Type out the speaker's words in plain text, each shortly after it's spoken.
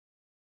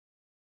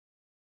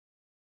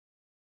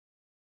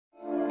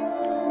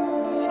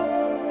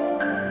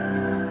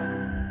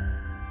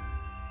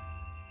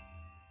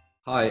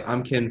Hi,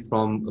 I'm Ken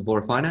from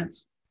Avvora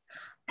Finance.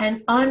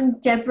 And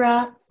I'm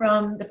Debra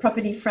from the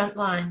Property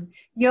Frontline.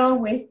 You're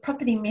with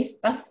Property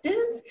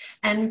Mythbusters,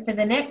 and for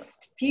the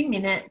next few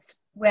minutes,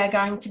 we're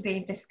going to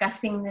be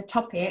discussing the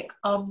topic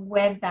of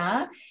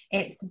whether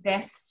it's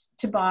best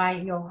to buy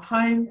your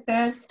home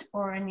first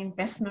or an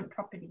investment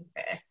property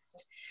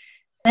first.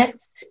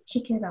 Let's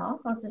kick it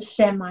off. I'll just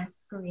share my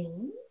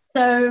screen.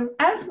 So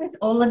as with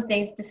all of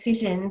these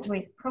decisions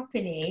with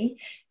property,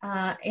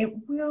 it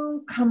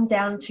will come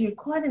down to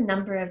quite a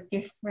number of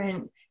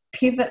different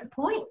pivot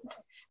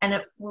points, and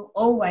it will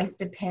always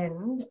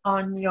depend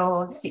on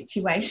your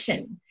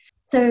situation.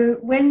 So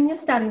when you're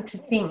starting to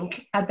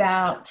think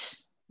about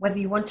whether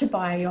you want to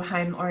buy your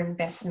home or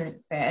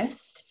investment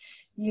first,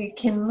 you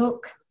can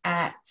look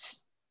at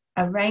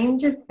a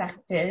range of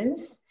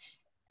factors,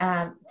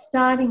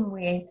 starting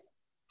with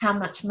how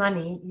much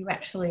money you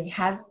actually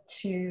have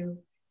to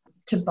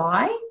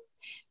buy.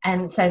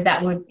 And so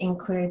that would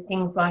include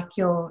things like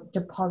your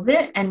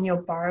deposit and your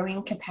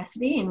borrowing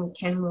capacity, and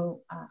Ken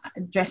will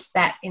address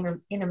that in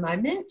a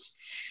moment.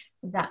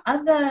 The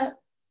other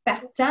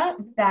factor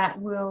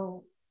that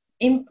will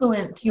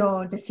influence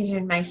your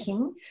decision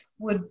making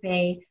would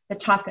be the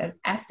type of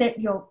asset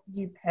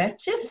you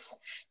purchase.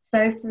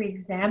 So for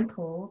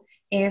example,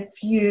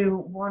 if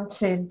you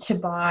wanted to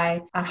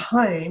buy a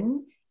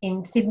home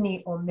in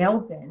Sydney or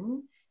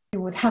Melbourne,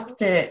 you would have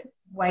to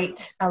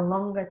wait a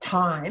longer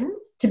time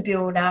to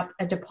build up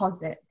a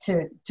deposit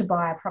to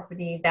buy a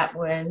property that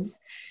was,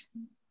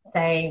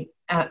 say,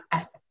 $1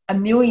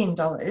 million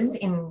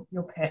in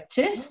your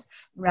purchase,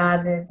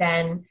 rather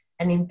than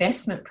an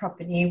investment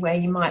property where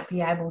you might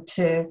be able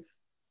to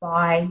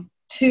buy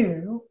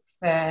two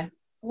for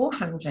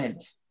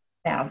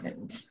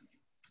 $400,000.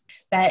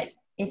 But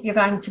if you're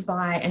going to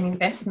buy an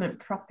investment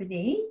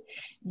property,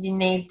 you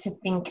need to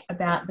think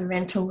about the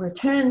rental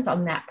returns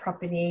on that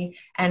property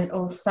and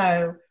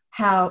also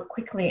how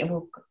quickly it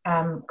will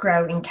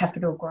grow in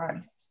capital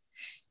growth.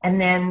 And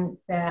then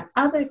the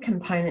other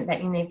component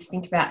that you need to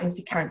think about is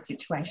your current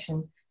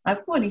situation.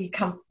 Like, what are you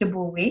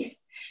comfortable with?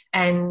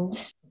 And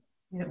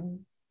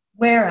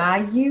where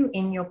are you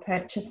in your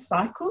purchase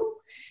cycle?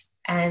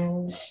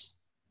 And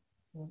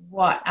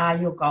what are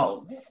your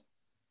goals?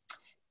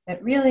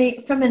 But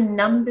really, from a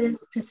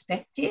numbers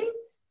perspective,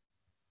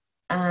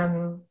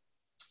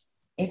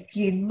 if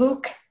you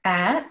look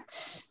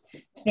at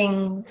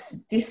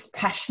things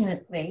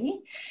dispassionately,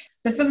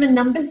 so from a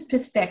numbers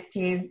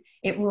perspective,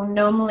 it will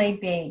normally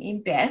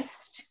be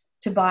best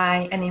to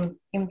buy an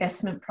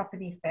investment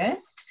property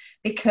first,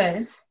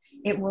 because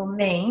it will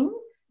mean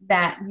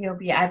that you'll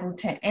be able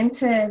to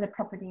enter the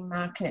property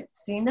market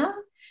sooner.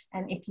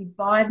 And if you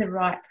buy the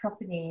right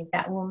property,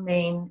 that will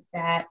mean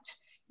that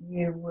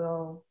you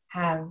will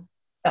have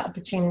the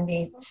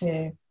opportunity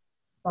to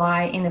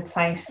buy in a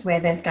place where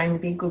there's going to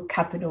be good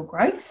capital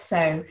growth.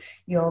 So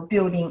you're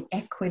building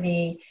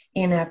equity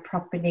in a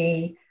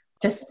property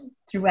just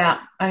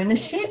throughout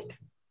ownership.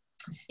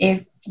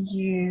 If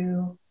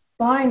you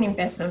buy an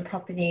investment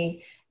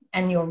property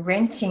and you're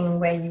renting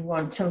where you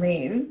want to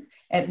live,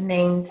 it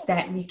means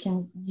that you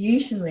can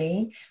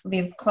usually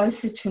live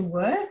closer to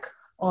work,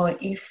 or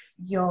if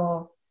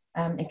you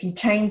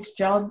change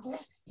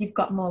jobs, you've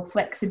got more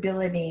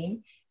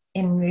flexibility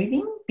in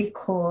moving,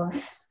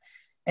 because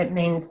it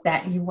means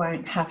that you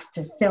won't have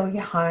to sell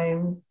your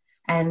home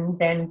and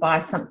then buy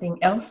something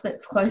else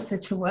that's closer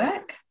to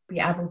work. Be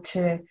able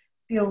to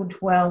build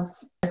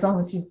wealth as long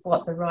as you've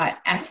bought the right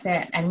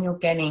asset and you're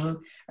getting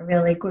a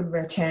really good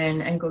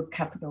return and good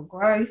capital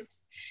growth.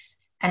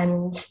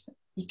 And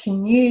you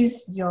can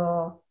use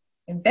your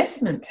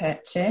investment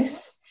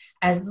purchase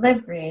as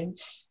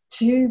leverage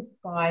to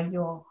buy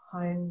your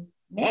home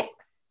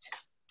next.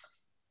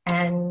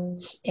 And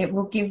it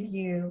will give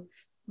you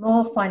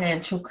more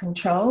financial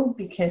control,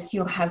 because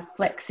you'll have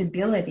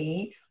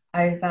flexibility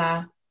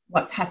over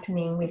what's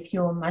happening with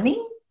your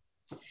money.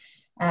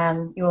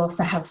 You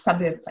also have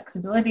suburb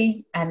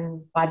flexibility,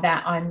 and by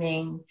that I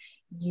mean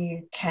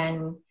you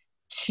can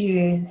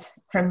choose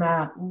from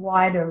a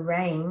wider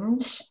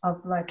range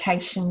of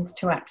locations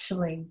to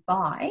actually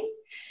buy,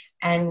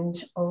 and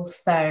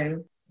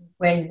also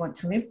where you want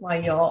to live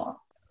while you're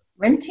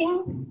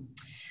renting.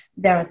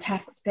 There are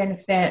tax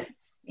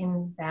benefits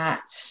in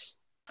that.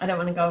 I don't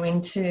want to go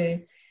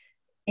into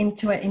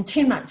it in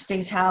too much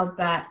detail,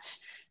 but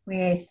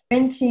with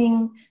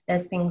renting,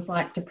 there's things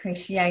like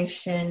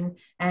depreciation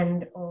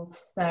and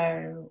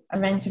also a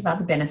range of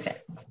other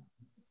benefits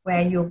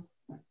where you'll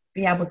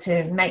be able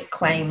to make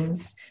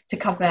claims to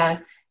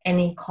cover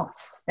any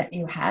costs that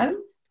you have.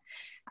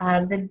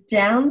 The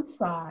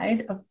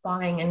downside of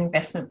buying an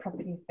investment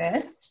property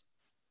first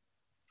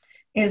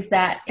is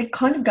that it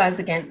kind of goes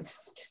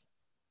against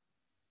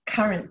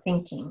current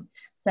thinking.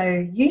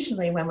 So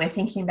usually when we're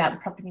thinking about the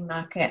property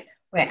market,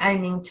 we're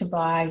aiming to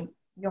buy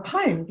your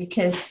home,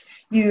 because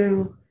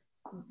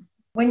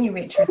when you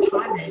reach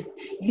retirement,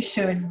 you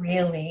should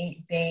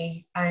really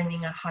be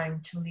owning a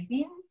home to live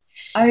in.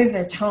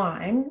 Over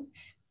time,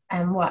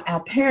 and what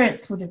our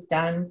parents would have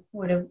done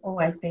would have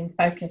always been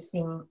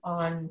focusing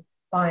on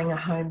buying a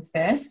home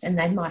first, and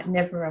they might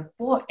never have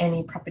bought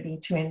any property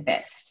to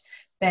invest.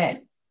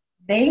 But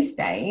these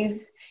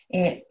days,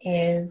 it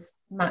is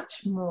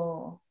much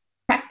more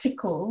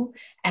practical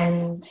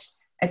and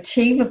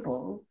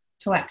achievable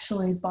to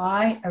actually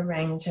buy a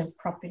range of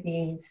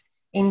properties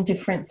in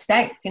different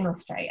states in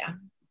Australia.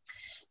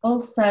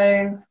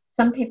 Also,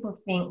 some people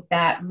think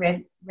that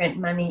rent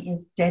money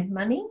is dead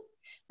money,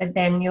 but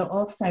then you'll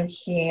also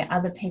hear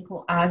other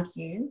people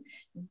argue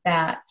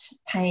that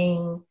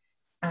paying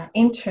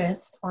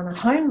interest on a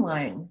home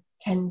loan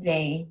can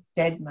be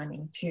dead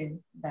money too,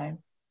 though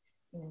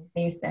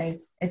these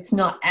days it's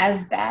not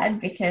as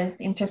bad because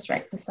interest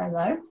rates are so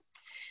low.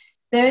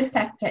 Third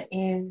factor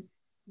is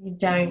you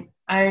don't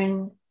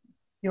own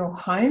your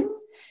home.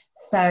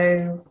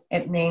 So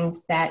it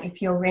means that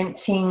if you're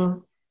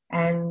renting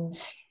and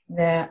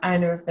the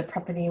owner of the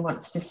property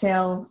wants to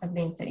sell, it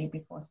means that you'd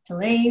be forced to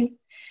leave.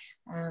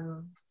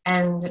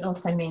 And it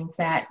also means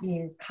that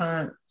you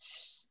can't,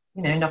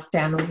 knock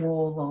down a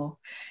wall or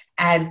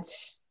add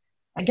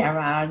a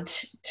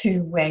garage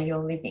to where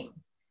you're living.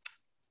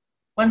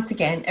 Once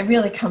again, it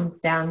really comes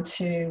down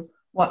to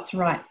what's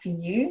right for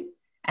you,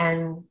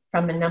 and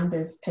from a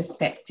numbers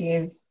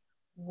perspective,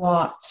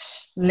 what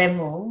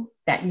level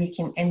that you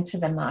can enter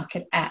the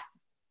market at.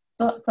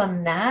 Thoughts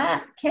on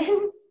that,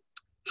 Ken?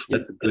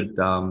 That's a good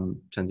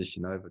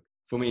transition over.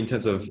 For me, in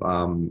terms of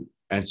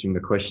answering the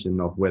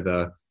question of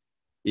whether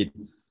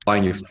it's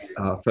buying your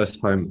first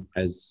home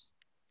as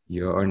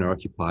your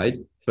owner-occupied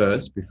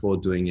first before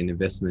doing an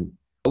investment,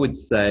 I would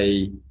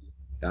say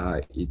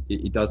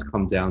it does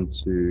come down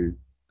to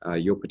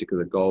your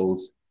particular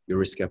goals, your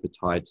risk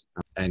appetite,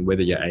 and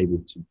whether you're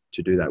able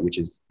to do that, which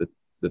is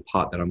the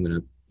part that I'm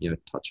going to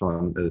touch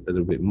on a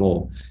little bit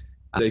more.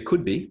 It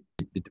could be.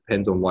 It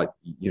depends on what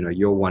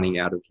you're wanting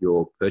out of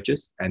your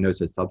purchase, and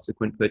also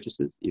subsequent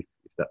purchases, if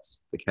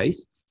that's the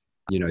case.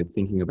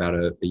 Thinking about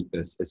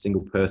a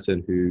single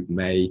person who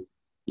may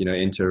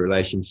enter a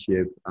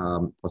relationship,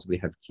 possibly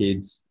have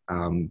kids.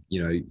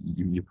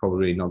 You're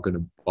probably not going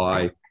to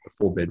buy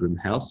a 4-bedroom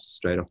house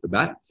straight off the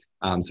bat.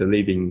 So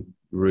leaving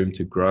room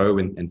to grow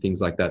and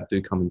things like that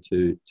do come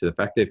into the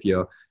factor if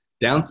you're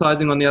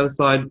downsizing on the other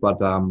side.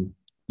 But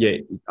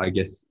I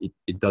guess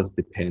it does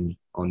depend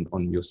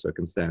on your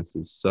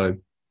circumstances. So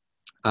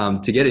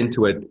to get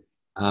into it,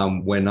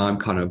 when I'm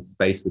kind of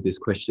faced with this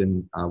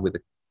question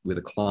with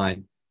a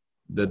client,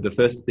 the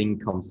first thing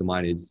comes to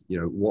mind is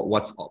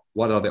what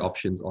are the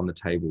options on the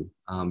table,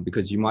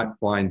 because you might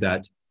find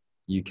that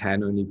you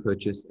can only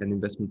purchase an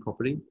investment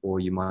property, or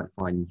you might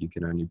find you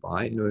can only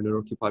buy an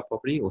owner-occupied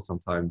property, or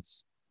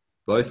sometimes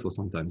both, or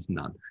sometimes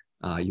none.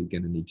 You're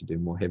going to need to do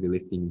more heavy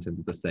lifting in terms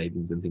of the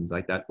savings and things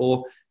like that,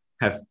 or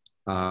have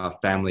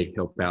family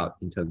help out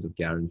in terms of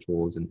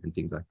guarantors and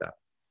things like that.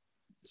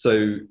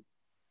 So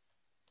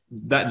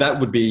that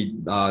would be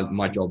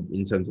my job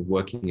in terms of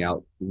working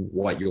out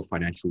what your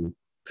financial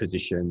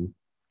position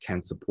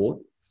can support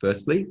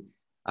firstly.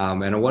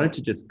 And I wanted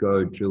to just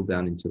drill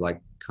down into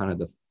kind of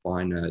the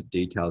finer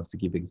details to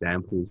give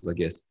examples, I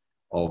guess,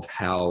 of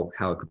how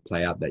it could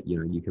play out that,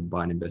 you can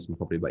buy an investment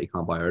property, but you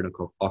can't buy owner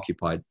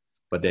occupied,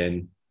 but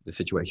then the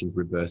situation's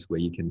reversed where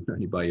you can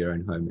only buy your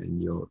own home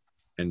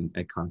and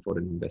can't afford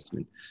an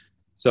investment.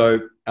 So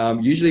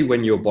usually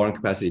when your borrowing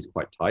capacity is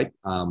quite tight,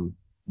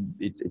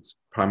 it's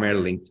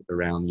primarily linked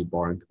around your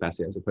borrowing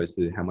capacity as opposed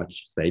to how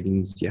much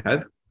savings you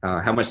have.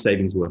 How much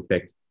savings will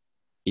affect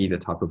either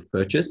type of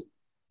purchase.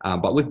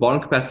 But with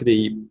borrowing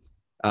capacity,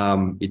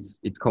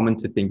 it's common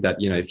to think that,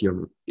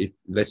 if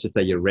let's just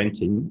say you're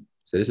renting,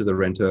 so this is a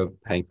renter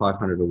paying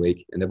 $500 a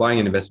week and they're buying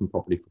an investment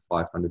property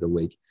for $500 a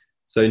week.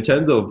 So in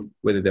terms of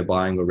whether they're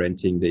buying or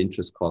renting, the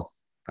interest costs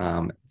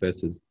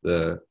versus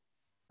the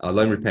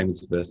loan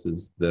repayments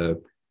versus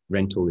the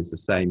rental is the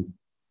same.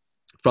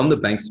 From the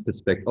bank's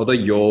perspective, although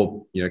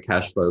your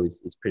cash flow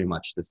is pretty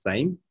much the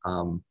same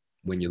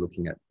when you're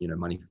looking at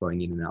money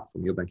flowing in and out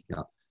from your bank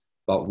account,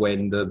 but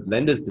when the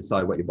lenders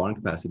decide what your borrowing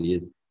capacity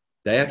is,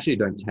 they actually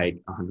don't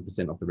take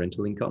 100% of the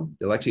rental income.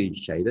 They'll actually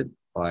shade it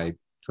by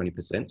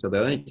 20%, so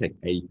they'll only take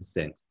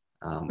 80%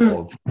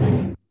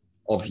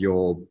 of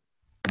your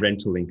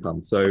rental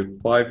income. So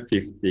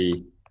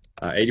 550,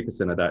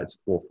 80% of that is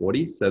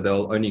 440. So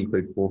they'll only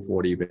include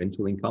 440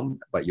 rental income,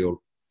 but your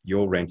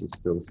rent is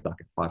still stuck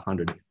at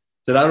 500.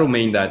 So that'll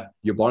mean that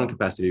your borrowing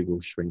capacity will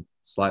shrink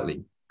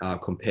slightly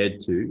compared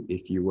to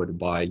if you were to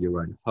buy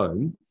your own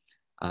home.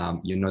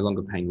 You're no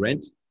longer paying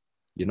rent,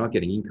 you're not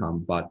getting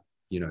income, but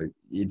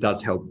it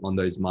does help on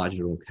those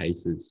marginal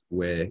cases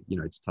where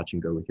it's touch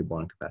and go with your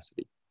borrowing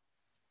capacity.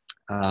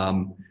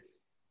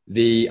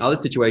 The other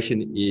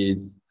situation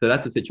is, so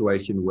that's a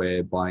situation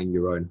where buying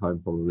your own home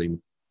probably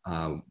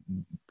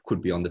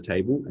could be on the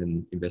table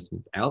and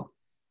investments out.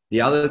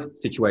 The other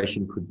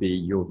situation could be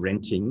you're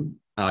renting,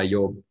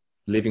 you're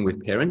living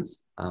with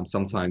parents.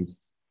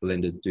 Sometimes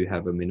lenders do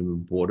have a minimum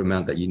board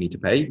amount that you need to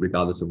pay,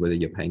 regardless of whether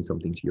you're paying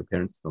something to your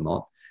parents or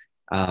not.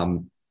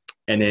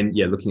 And then,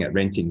 looking at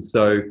renting.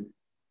 So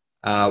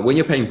when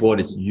you're paying board,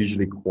 it's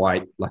usually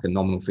quite like a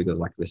nominal figure,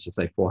 like let's just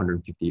say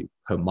 $450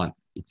 per month.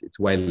 It's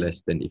way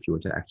less than if you were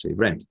to actually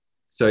rent.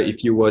 So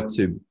if you were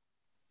to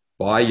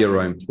buy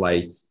your own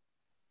place,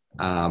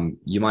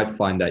 you might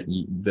find that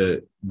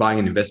buying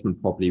an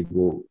investment property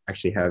will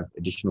actually have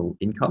additional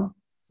income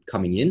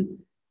coming in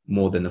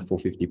more than the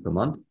 $450 per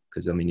month.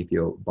 Because I mean, if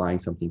you're buying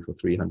something for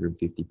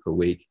 $350 per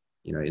week,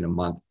 you know, in a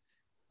month,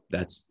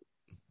 that's,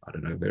 I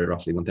don't know, very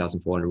roughly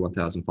 1,400,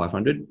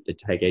 1,500. To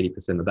take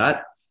 80% of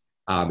that,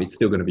 it's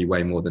still going to be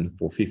way more than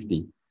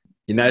 450.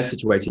 In that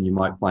situation, you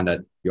might find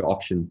that your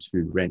option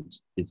to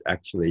rent is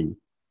actually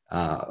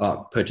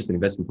purchase an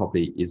investment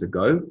property is a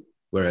go,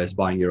 whereas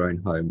buying your own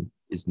home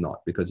is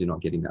not, because you're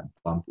not getting that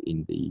bump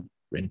in the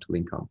rental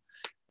income.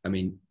 I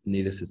mean,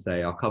 needless to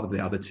say, I'll cover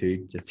the other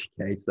two just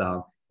in case.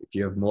 If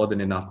you have more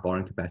than enough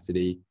borrowing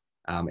capacity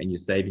and your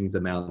savings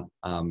amount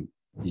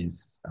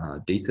is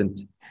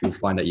decent, you'll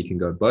find that you can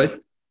go both.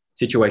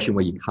 Situation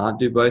where you can't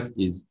do both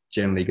is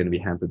generally going to be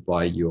hampered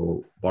by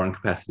your borrowing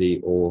capacity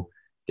or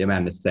the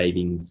amount of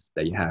savings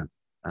that you have,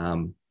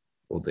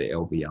 or the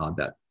LVR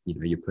that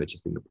you're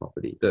purchasing the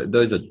property.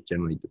 Those are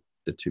generally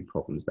the two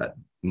problems that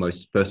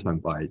most first home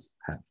buyers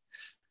have.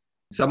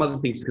 Some other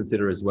things to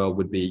consider as well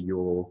would be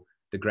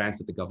the grants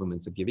that the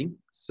governments are giving.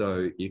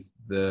 So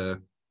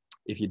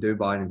if you do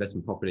buy an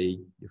investment property,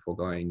 you're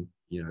foregoing,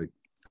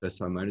 first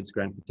home owners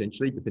grant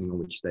potentially, depending on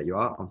which state you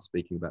are. I'm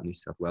speaking about New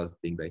South Wales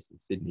being based in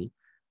Sydney.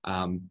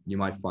 You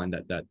might find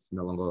that that's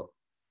no longer,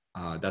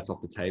 that's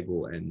off the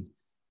table, and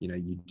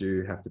you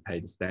do have to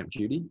pay the stamp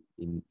duty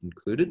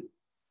included.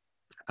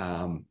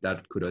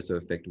 That could also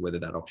affect whether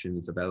that option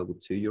is available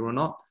to you or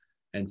not.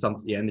 And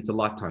it's a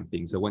lifetime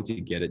thing. So once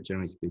you get it,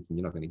 generally speaking,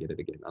 you're not going to get it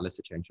again unless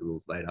they change the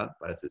rules later.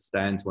 But as it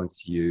stands,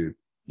 once you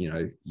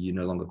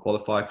no longer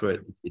qualify for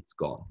it, it's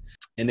gone.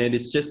 And then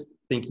it's just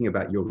thinking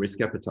about your risk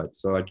appetite.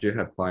 So I do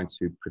have clients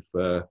who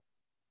prefer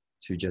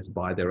to just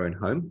buy their own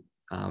home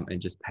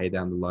and just pay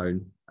down the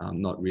loan,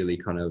 not really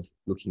kind of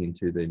looking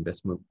into the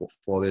investment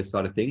portfolio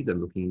side of things and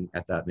looking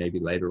at that maybe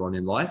later on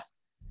in life.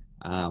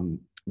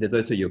 There's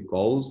also your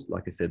goals.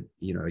 Like I said,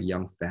 a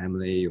young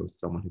family or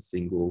someone who's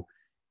single,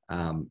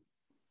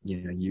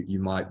 you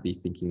might be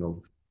thinking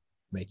of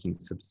making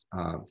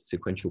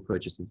sequential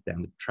purchases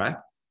down the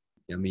track.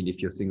 I mean,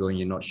 if you're single and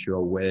you're not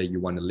sure where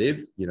you want to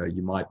live,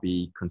 you might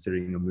be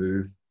considering a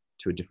move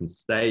to a different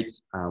state,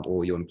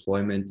 or your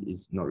employment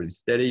is not really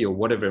steady, or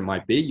whatever it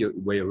might be,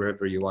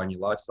 wherever you are in your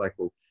life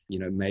cycle,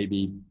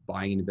 maybe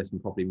buying an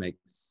investment property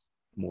makes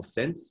more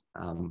sense.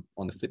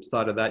 On the flip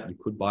side of that, you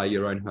could buy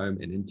your own home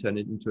and then turn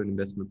it into an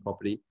investment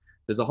property.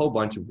 There's a whole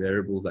bunch of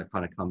variables that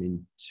kind of come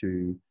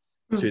into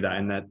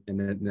that, and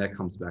then that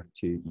comes back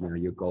to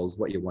your goals,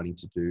 what you're wanting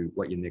to do,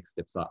 what your next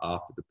steps are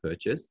after the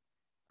purchase,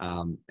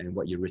 and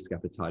what your risk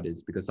appetite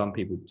is. Because some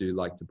people do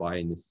like to buy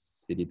in the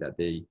city that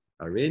they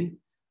are in.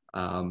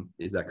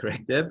 Is that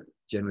correct, Deb?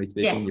 Generally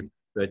speaking, your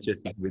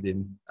purchase is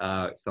within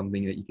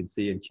something that you can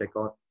see and check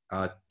on.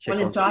 Want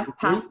to drive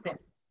past it.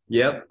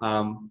 Yep.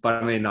 But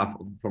I mean,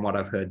 from what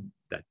I've heard,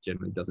 that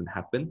generally doesn't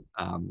happen.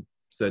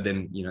 So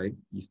then, you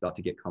start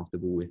to get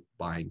comfortable with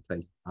buying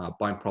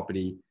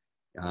property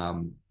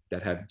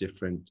that have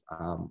different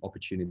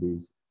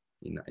opportunities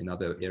in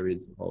other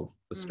areas of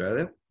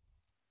Australia.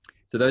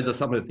 So those are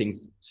some of the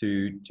things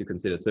to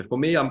consider. So for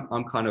me,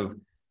 I'm kind of,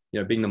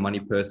 being the money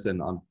person,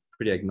 I'm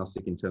pretty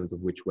agnostic in terms of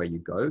which way you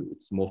go.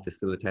 It's more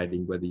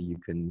facilitating whether you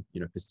can,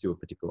 pursue a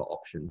particular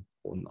option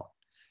or not.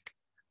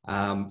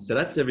 So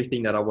that's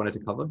everything that I wanted to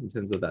cover in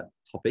terms of that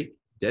topic.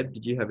 Deb,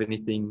 did you have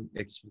anything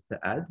extra to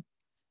add?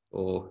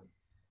 Or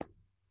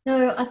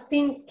no, I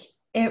think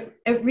it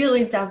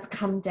really does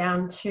come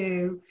down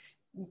to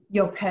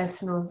your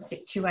personal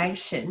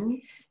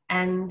situation,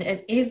 and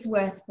it is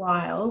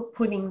worthwhile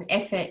putting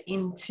effort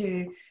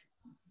into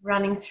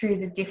running through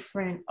the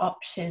different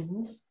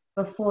options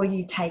before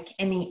you take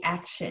any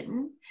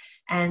action,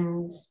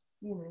 and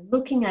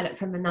looking at it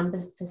from a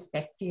numbers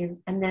perspective,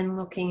 and then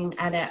looking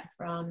at it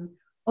from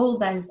all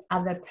those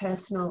other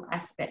personal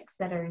aspects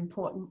that are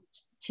important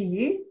to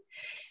you.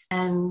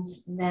 And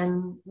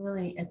then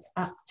really it's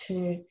up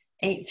to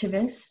each of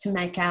us to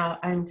make our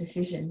own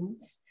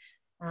decisions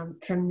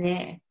from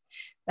there.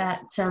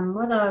 But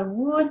what I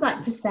would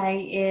like to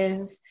say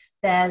is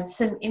there's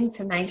some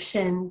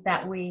information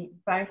that we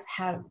both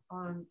have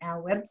on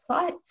our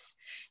websites.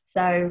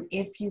 So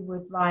if you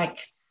would like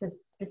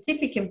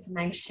specific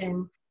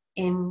information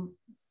in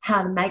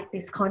how to make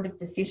this kind of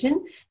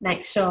decision,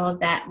 make sure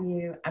that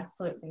you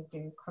absolutely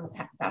do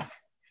contact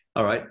us.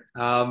 All right.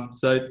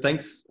 So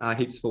thanks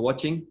heaps for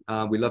watching.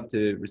 We love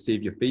to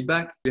receive your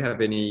feedback. If you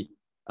have any,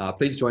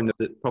 please join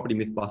the Property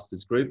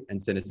Mythbusters group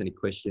and send us any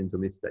questions or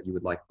myths that you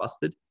would like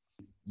busted.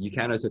 You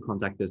can also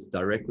contact us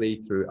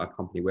directly through our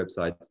company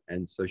websites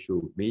and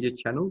social media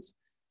channels.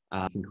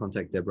 You can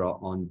contact Debra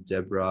on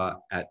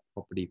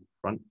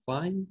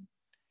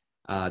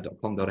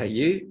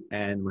debra@propertyfrontline.com.au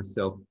and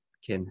myself,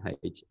 Ken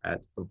H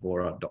at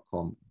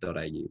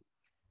avvora.com.au.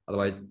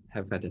 Otherwise,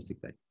 have a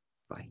fantastic day.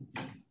 Bye.